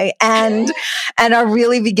I? And are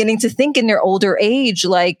really beginning to think in their older age,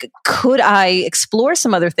 like, could I explore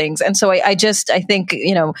some other things? And so I think,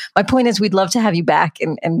 my point is we'd love to have you back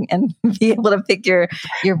and be able to pick your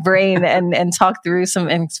brain and talk through some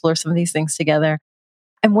and explore some of these things together.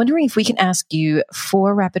 I'm wondering if we can ask you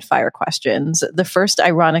 4 rapid fire questions. The first,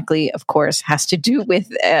 ironically, of course, has to do with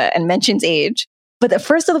and mentions age. But the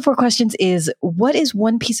first of the 4 questions is, what is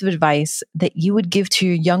one piece of advice that you would give to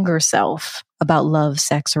your younger self about love,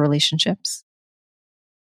 sex, or relationships?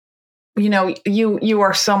 You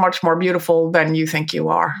are so much more beautiful than you think you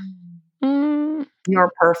are.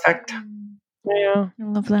 You're perfect. Yeah. I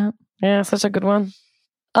love that. Yeah, such a good one.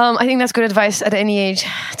 I think that's good advice at any age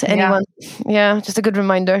to anyone. Yeah, just a good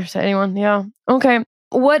reminder to anyone. Yeah. Okay.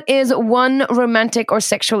 What is one romantic or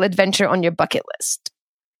sexual adventure on your bucket list?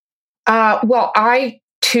 Well, I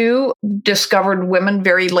Two, discovered women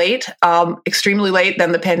very late, extremely late,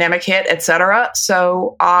 then the pandemic hit, etc.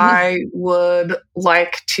 So I would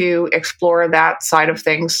like to explore that side of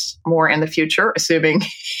things more in the future, assuming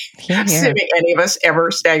any of us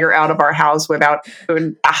ever stagger out of our house without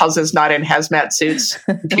houses not in hazmat suits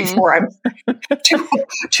before I'm too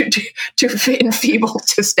enfeebled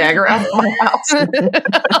to stagger out of my house.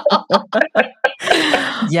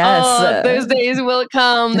 Yes. Those days will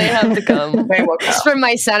come. They have to come. They will come. It's for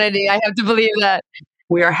my sanity. I have to believe that.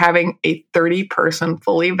 We are having a 30-person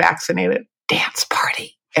fully vaccinated dance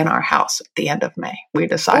party in our house at the end of May. We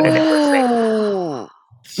decided it was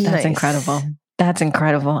safe. That's incredible. That's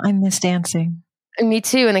incredible. I miss dancing. Me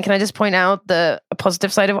too. And then can I just point out the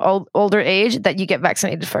positive side of older age, that you get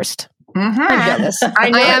vaccinated first? Mm-hmm. I'm jealous.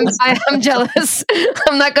 I am jealous.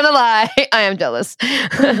 I'm not gonna lie. I am jealous.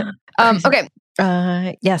 Okay.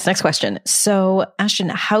 Yes. Next question. So, Ashton,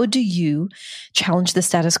 how do you challenge the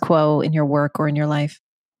status quo in your work or in your life?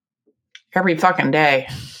 Every fucking day.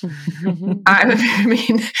 I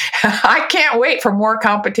mean, I can't wait for more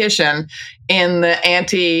competition in the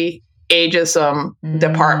anti-ageism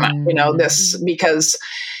department. You know, because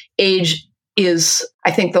age is,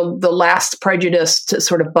 I think, the last prejudice to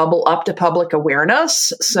sort of bubble up to public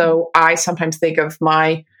awareness. So I sometimes think of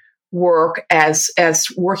my work as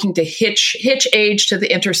working to hitch age to the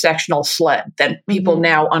intersectional sled. Then people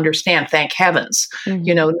now understand, thank heavens,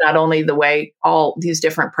 you know, not only the way all these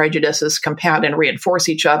different prejudices compound and reinforce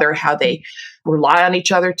each other, how they rely on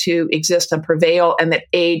each other to exist and prevail, and that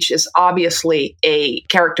age is obviously a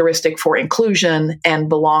characteristic for inclusion and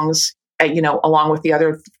belongs, you know, along with the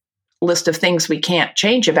other list of things we can't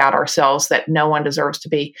change about ourselves that no one deserves to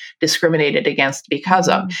be discriminated against because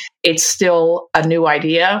of. It's still a new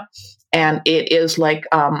idea, and it is like,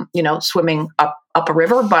 you know, swimming up a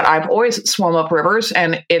river, but I've always swum up rivers,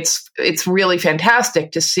 and it's really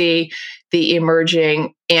fantastic to see the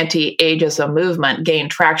emerging anti-ageism movement gain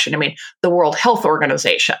traction. I mean, the World Health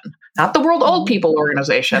Organization, not the World Old People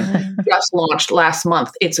Organization, just launched last month.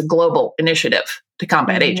 It's a global initiative to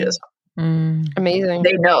combat ageism. Amazing.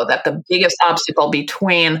 They know that the biggest obstacle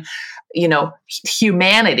between, you know,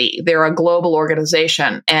 humanity, they're a global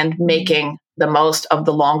organization, and making the most of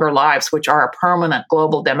the longer lives, which are a permanent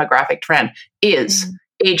global demographic trend, is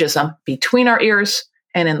ageism between our ears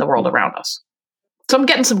and in the world around us. So I'm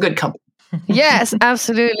getting some good company. Yes,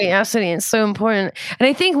 absolutely. It's so important. And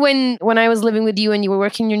I think when I was living with you and you were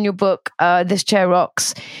working on your book, This Chair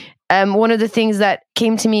Rocks, one of the things that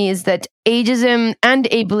came to me is that ageism and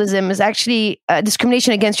ableism is actually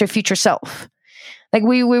discrimination against your future self. Like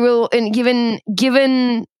we will, and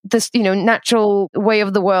given this, you know, natural way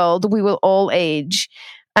of the world, we will all age.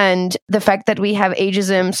 And the fact that we have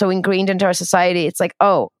ageism so ingrained into our society, it's like,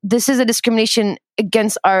 oh, this is a discrimination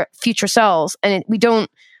against our future selves. And we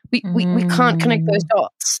can't connect those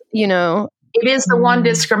dots, you know? It is the one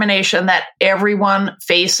discrimination that everyone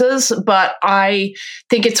faces, but I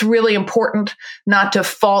think it's really important not to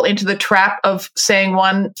fall into the trap of saying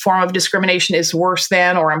one form of discrimination is worse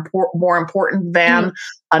than or more important than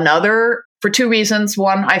another, for two reasons.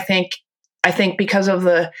 One, I think because of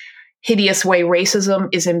the hideous way racism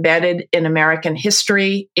is embedded in American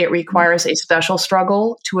history, it requires a special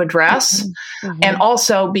struggle to address. And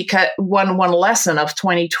also because one lesson of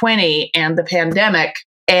 2020 and the pandemic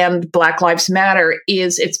and Black Lives Matter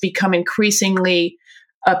is it's become increasingly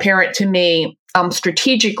apparent to me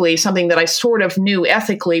strategically, something that I sort of knew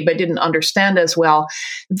ethically but didn't understand as well,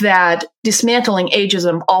 that dismantling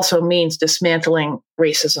ageism also means dismantling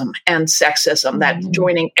racism and sexism, that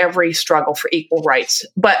joining every struggle for equal rights.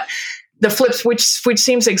 But the flip, which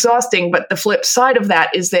seems exhausting, but the flip side of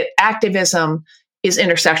that is that activism is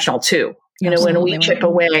intersectional too. You know, when we chip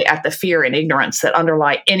away at the fear and ignorance that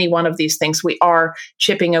underlie any one of these things, we are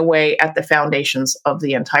chipping away at the foundations of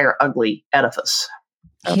the entire ugly edifice.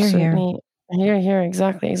 Absolutely. Here.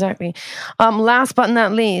 Exactly. Last but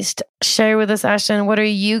not least, share with us, Ashton, what are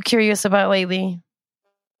you curious about lately?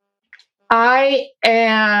 I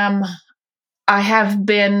have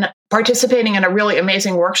been participating in a really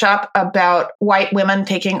amazing workshop about white women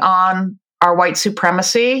taking on our white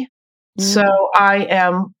supremacy. So I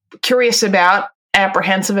am curious about,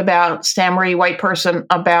 apprehensive about, stammery white person,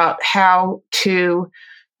 about how to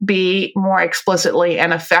be more explicitly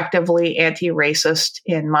and effectively anti-racist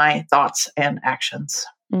in my thoughts and actions.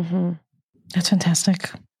 That's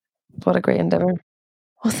fantastic. What a great endeavor.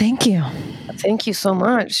 Well, thank you. Thank you so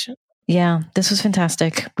much. Yeah, this was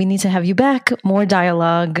fantastic. We need to have you back. More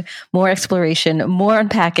dialogue, more exploration, more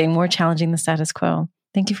unpacking, more challenging the status quo.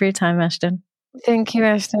 Thank you for your time, Ashton. Thank you,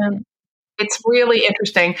 Ashton. It's really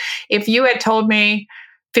interesting. If you had told me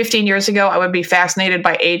 15 years ago, I would be fascinated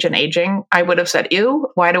by age and aging. I would have said, ew,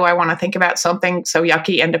 why do I want to think about something so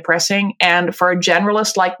yucky and depressing? And for a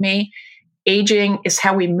generalist like me, aging is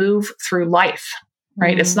how we move through life,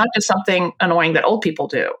 right? It's not just something annoying that old people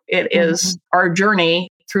do. It is our journey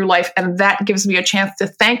through life. And that gives me a chance to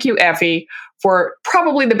thank you, Effie, for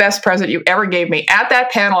probably the best present you ever gave me at that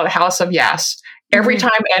panel at House of Yes. Every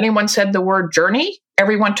time anyone said the word journey,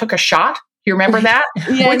 everyone took a shot. You remember that?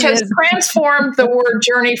 Which has transformed the word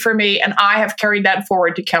journey for me. And I have carried that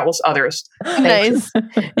forward to countless others. Nice.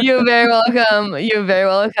 You're very welcome. You're very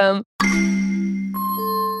welcome.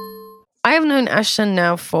 I have known Ashton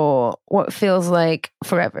now for what feels like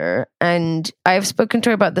forever. And I've spoken to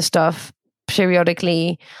her about this stuff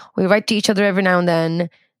periodically. We write to each other every now and then.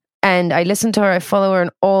 And I listen to her. I follow her on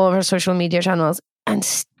all of her social media channels. And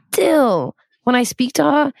still, when I speak to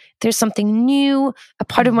her, there's something new. A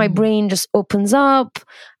part of my brain just opens up.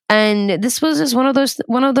 And this was just one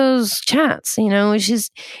of those chats, you know.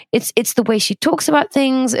 It's the way she talks about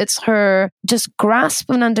things. It's her just grasp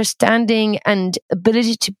of an understanding and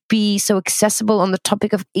ability to be so accessible on the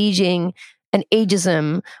topic of aging and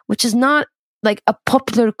ageism, which is not like a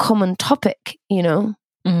popular common topic, you know.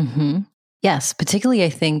 Yes, particularly I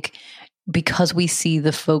think because we see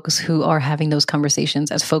the folks who are having those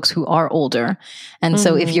conversations as folks who are older. And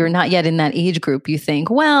so if you're not yet in that age group, you think,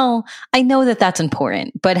 well, I know that that's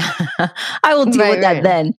important, but I will deal with that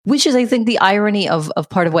then. Which is, I think, the irony of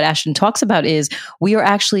part of what Ashton talks about is we are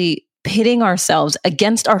actually pitting ourselves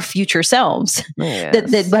against our future selves.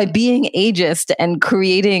 That by being ageist and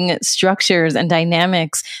creating structures and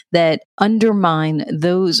dynamics that undermine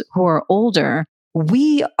those who are older,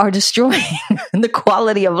 we are destroying the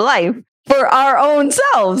quality of life for our own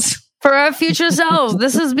selves, for our future selves.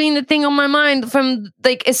 This has been the thing on my mind from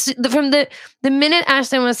the minute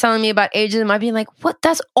Ashton was telling me about ageism. I've been like, what?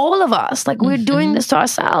 That's all of us. Like we're doing this to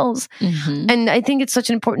ourselves. And I think it's such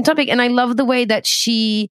an important topic. And I love the way that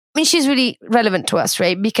she's really relevant to us,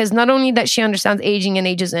 right? Because not only that she understands aging and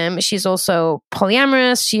ageism, she's also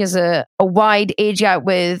polyamorous. She has a wide age gap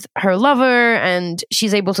with her lover, and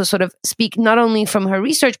she's able to sort of speak not only from her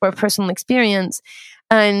research, but her personal experience.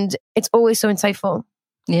 And it's always so insightful.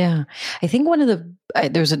 Yeah. I think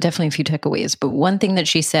there's definitely a few takeaways, but one thing that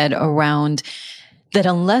she said around that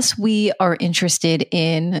unless we are interested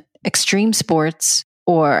in extreme sports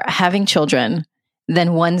or having children,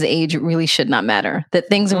 then one's age really should not matter. That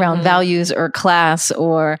things around values or class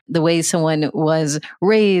or the way someone was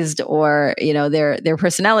raised or, you know, their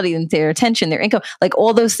personality and their attention, their income, like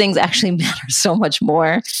all those things actually matter so much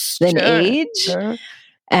more than age.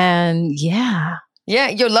 And yeah,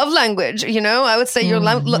 your love language, you know, I would say your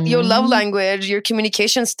love language, your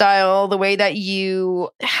communication style, the way that you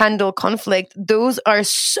handle conflict, those are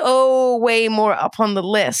so way more up on the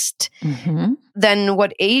list than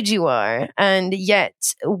what age you are. And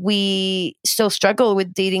yet we still struggle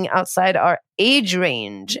with dating outside our age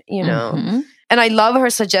range, you know. And I love her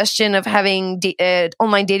suggestion of having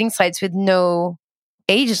online dating sites with no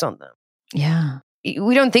ages on them. Yeah.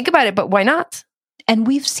 We don't think about it, but why not? And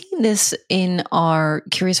we've seen this in our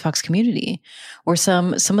Curious Fox community, where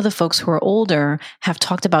some of the folks who are older have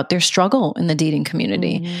talked about their struggle in the dating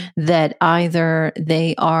community, that either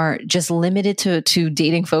they are just limited to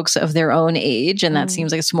dating folks of their own age, and that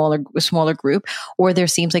seems like a smaller group, or there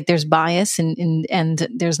seems like there's bias and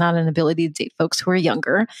there's not an ability to date folks who are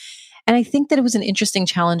younger. And I think that it was an interesting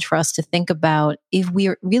challenge for us to think about if we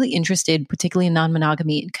are really interested, particularly in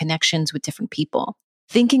non-monogamy, in connections with different people.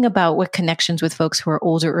 Thinking about what connections with folks who are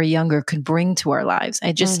older or younger could bring to our lives.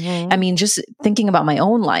 Just thinking about my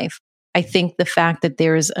own life, I think the fact that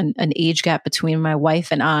there's an age gap between my wife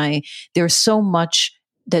and I, there's so much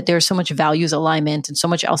values alignment and so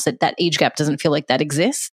much else that age gap doesn't feel like that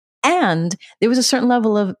exists. And there was a certain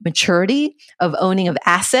level of maturity, of owning of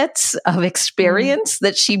assets, of experience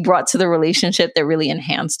that she brought to the relationship that really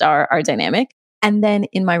enhanced our dynamic. And then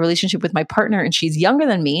in my relationship with my partner, and she's younger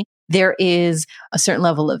than me, there is a certain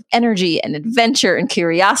level of energy and adventure and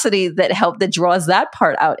curiosity that draws that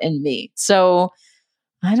part out in me. So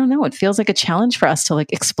I don't know. It feels like a challenge for us to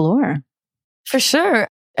explore. For sure.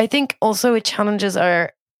 I think also it challenges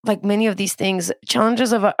our, like many of these things,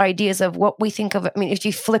 challenges of our ideas of what we think of. I mean, if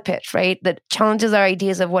you flip it, right, that challenges our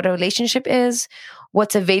ideas of what a relationship is,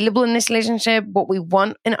 what's available in this relationship, what we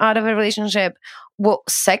want out of a relationship, what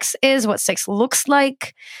sex is, what sex looks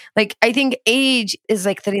like. Like, I think age is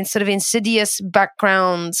like that sort of insidious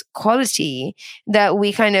background quality that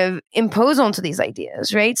we kind of impose onto these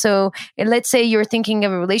ideas, right? So let's say you're thinking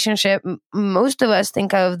of a relationship. Most of us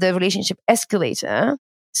think of the relationship escalator.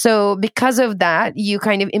 So because of that, you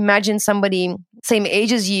kind of imagine somebody same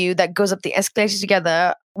age as you that goes up the escalator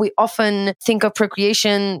together We often think of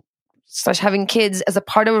procreation / having kids as a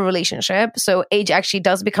part of a relationship. So age actually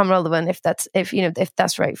does become relevant if that's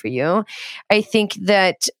right for you. I think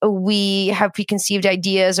that we have preconceived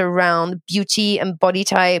ideas around beauty and body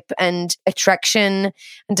type and attraction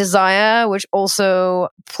and desire, which also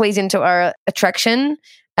plays into our attraction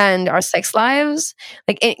and our sex lives.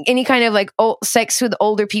 Like any kind of like sex with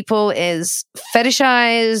older people is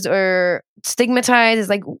fetishized or stigmatized. It's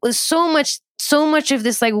like so much of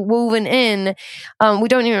this like woven in, we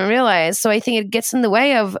don't even realize. So I think it gets in the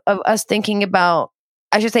way of us thinking about,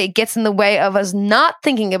 it gets in the way of us not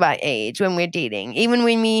thinking about age when we're dating. Even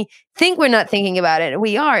when we think we're not thinking about it,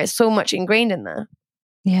 we are. It's so much ingrained in there.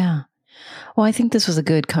 Yeah. Well, I think this was a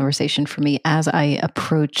good conversation for me as I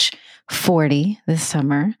approach 40 this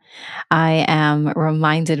summer. I am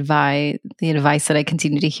reminded by the advice that I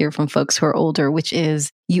continue to hear from folks who are older, which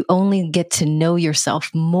is you only get to know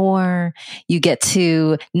yourself more. You get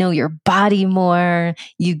to know your body more.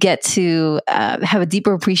 You get to have a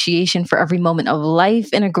deeper appreciation for every moment of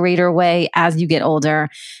life in a greater way as you get older.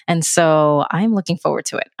 And so I'm looking forward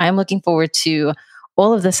to it. I'm looking forward to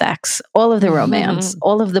all of the sex, all of the romance,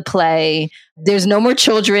 all of the play. There's no more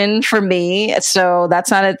children for me, so that's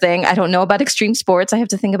not a thing. I don't know about extreme sports. I have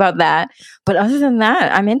to think about that. But other than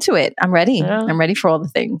that, I'm into it. I'm ready. Yeah. I'm ready for all the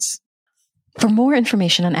things. For more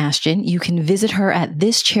information on Ashton, you can visit her at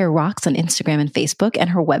This Chair Rocks on Instagram and Facebook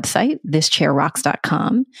and her website,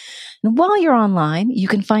 thischairrocks.com. And while you're online, you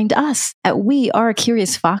can find us at We Are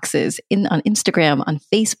Curious Foxes on Instagram, on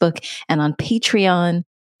Facebook, and on Patreon.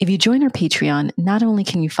 If you join our Patreon, not only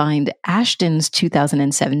can you find Ashton's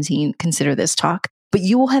 2017 Consider This talk, but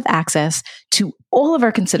you will have access to all of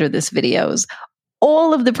our Consider This videos,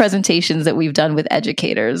 all of the presentations that we've done with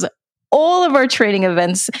educators, all of our training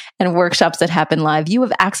events and workshops that happen live. You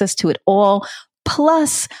have access to it all,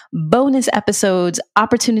 plus bonus episodes,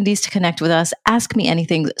 opportunities to connect with us, ask me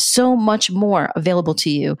anything, so much more available to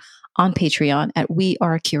you on Patreon at We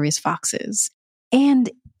Are Curious Foxes. And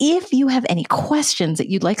if you have any questions that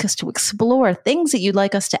you'd like us to explore, things that you'd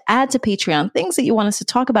like us to add to Patreon, things that you want us to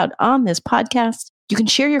talk about on this podcast, you can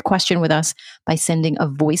share your question with us by sending a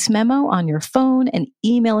voice memo on your phone and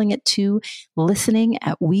emailing it to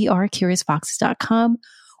listening@wearecuriousfoxes.com,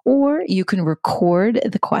 or you can record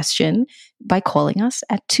the question by calling us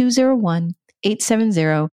at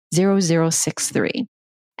 201-870-0063.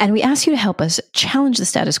 And we ask you to help us challenge the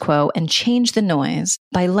status quo and change the noise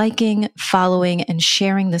by liking, following, and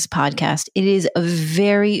sharing this podcast. It is a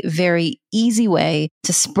very, very easy way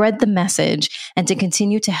to spread the message and to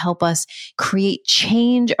continue to help us create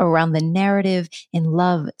change around the narrative in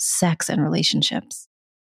love, sex, and relationships.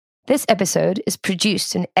 This episode is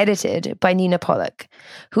produced and edited by Nina Pollock,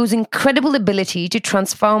 whose incredible ability to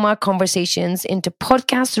transform our conversations into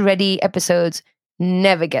podcast-ready episodes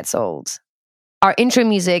never gets old. Our intro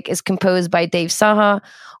music is composed by Dave Saha.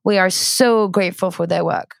 We are so grateful for their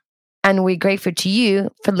work. And we're grateful to you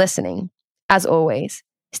for listening. As always,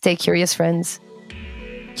 stay curious, friends.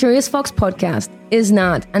 Curious Fox Podcast is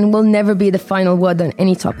not and will never be the final word on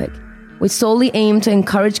any topic. We solely aim to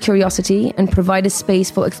encourage curiosity and provide a space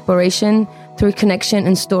for exploration through connection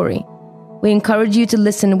and story. We encourage you to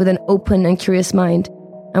listen with an open and curious mind,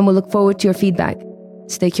 and we'll look forward to your feedback.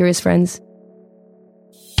 Stay curious, friends.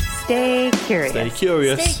 Stay curious. Stay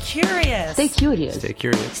curious. Stay curious. Stay curious. Stay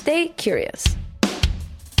curious. Stay curious.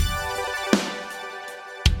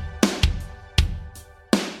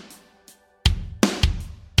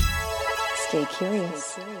 Stay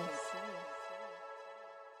curious.